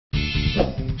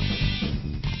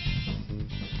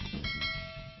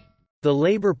The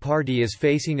Labour Party is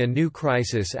facing a new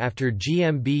crisis after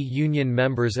GMB union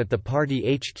members at the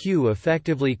party HQ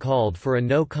effectively called for a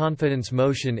no-confidence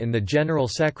motion in the General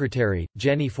Secretary,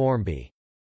 Jenny Formby.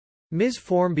 Ms.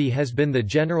 Formby has been the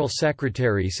General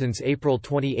Secretary since April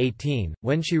 2018,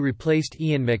 when she replaced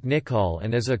Ian McNicol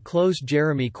and is a close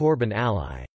Jeremy Corbyn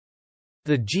ally.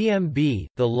 The GMB,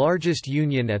 the largest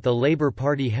union at the Labour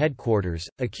Party headquarters,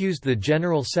 accused the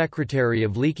General Secretary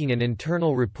of leaking an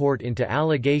internal report into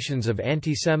allegations of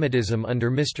anti-Semitism under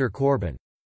Mr. Corbyn.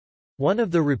 One of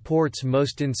the report's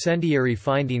most incendiary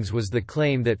findings was the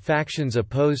claim that factions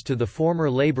opposed to the former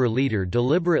Labour leader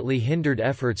deliberately hindered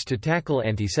efforts to tackle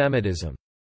anti-Semitism.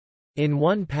 In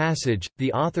one passage,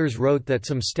 the authors wrote that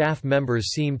some staff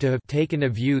members seemed to have taken a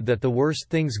view that the worse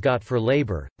things got for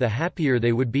Labour, the happier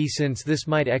they would be, since this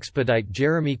might expedite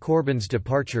Jeremy Corbyn's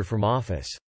departure from office.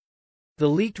 The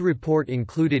leaked report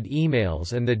included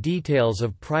emails and the details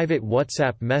of private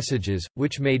WhatsApp messages,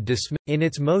 which made dismay. In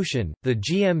its motion, the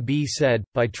GMB said,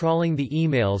 by trawling the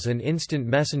emails and instant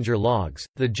messenger logs,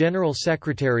 the General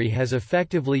Secretary has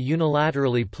effectively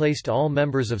unilaterally placed all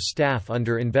members of staff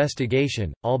under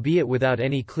investigation, albeit without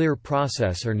any clear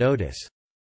process or notice.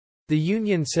 The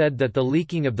union said that the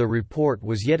leaking of the report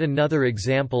was yet another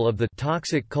example of the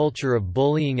toxic culture of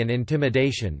bullying and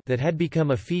intimidation that had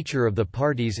become a feature of the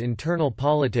party's internal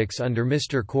politics under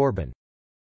Mr. Corbyn.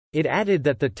 It added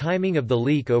that the timing of the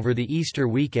leak over the Easter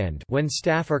weekend, when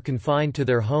staff are confined to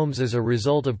their homes as a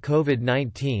result of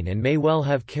COVID-19 and may well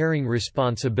have caring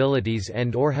responsibilities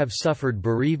and/or have suffered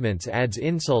bereavements, adds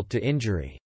insult to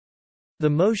injury. The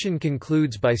motion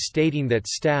concludes by stating that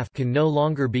staff can no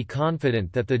longer be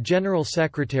confident that the General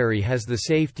Secretary has the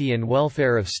safety and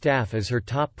welfare of staff as her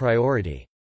top priority.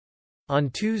 On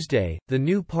Tuesday, the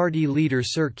new party leader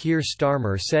Sir Keir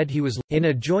Starmer said he was. In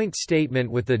a joint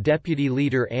statement with the deputy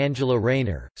leader Angela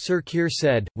Rayner, Sir Keir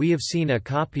said, "We have seen a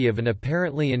copy of an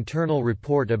apparently internal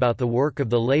report about the work of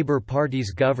the Labour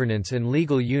Party's governance and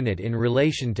legal unit in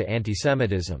relation to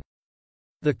anti-Semitism.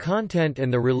 The content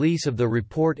and the release of the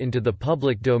report into the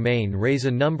public domain raise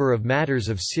a number of matters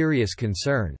of serious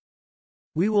concern.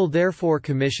 We will therefore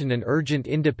commission an urgent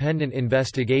independent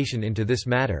investigation into this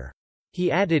matter."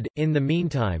 He added, "In the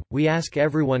meantime, we ask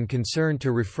everyone concerned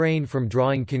to refrain from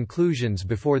drawing conclusions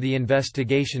before the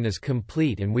investigation is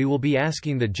complete, and we will be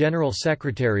asking the General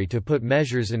Secretary to put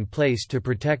measures in place to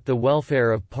protect the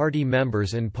welfare of party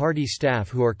members and party staff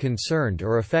who are concerned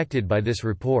or affected by this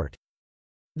report."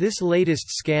 This latest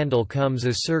scandal comes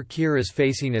as Sir Keir is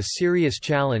facing a serious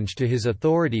challenge to his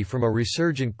authority from a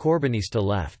resurgent Corbynista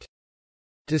left.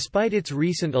 Despite its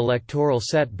recent electoral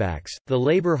setbacks, the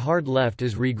Labour hard left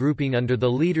is regrouping under the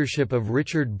leadership of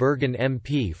Richard Burgon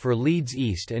MP for Leeds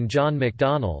East and John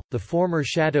McDonnell, the former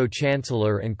Shadow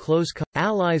Chancellor and close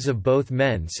allies of both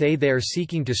men, say they are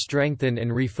seeking to strengthen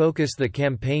and refocus the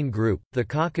campaign group, the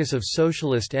caucus of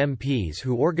Socialist MPs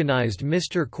who organised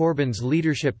Mr. Corbyn's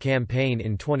leadership campaign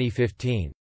in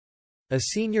 2015. A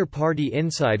senior party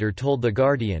insider told The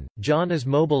Guardian, "John is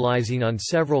mobilizing on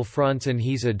several fronts and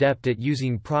he's adept at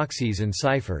using proxies and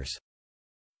ciphers."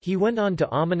 He went on to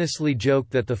ominously joke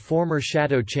that the former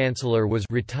Shadow Chancellor was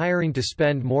retiring to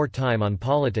spend more time on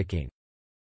politicking.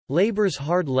 Labour's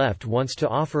hard left wants to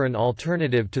offer an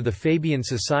alternative to the Fabian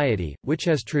Society, which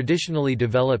has traditionally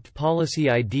developed policy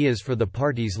ideas for the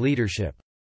party's leadership.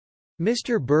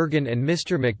 Mr. Burgon and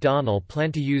Mr. McDonnell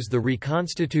plan to use the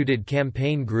reconstituted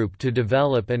campaign group to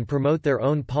develop and promote their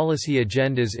own policy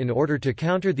agendas in order to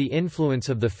counter the influence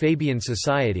of the Fabian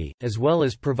Society, as well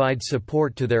as provide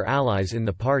support to their allies in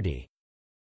the party.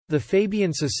 The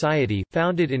Fabian Society,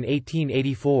 founded in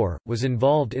 1884, was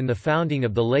involved in the founding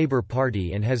of the Labour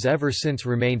Party and has ever since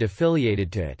remained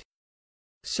affiliated to it.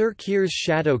 Sir Keir's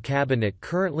shadow cabinet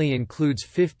currently includes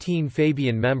 15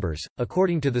 Fabian members,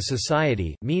 according to the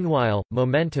Society. Meanwhile,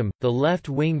 Momentum, the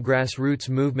left-wing grassroots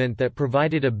movement that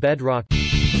provided a bedrock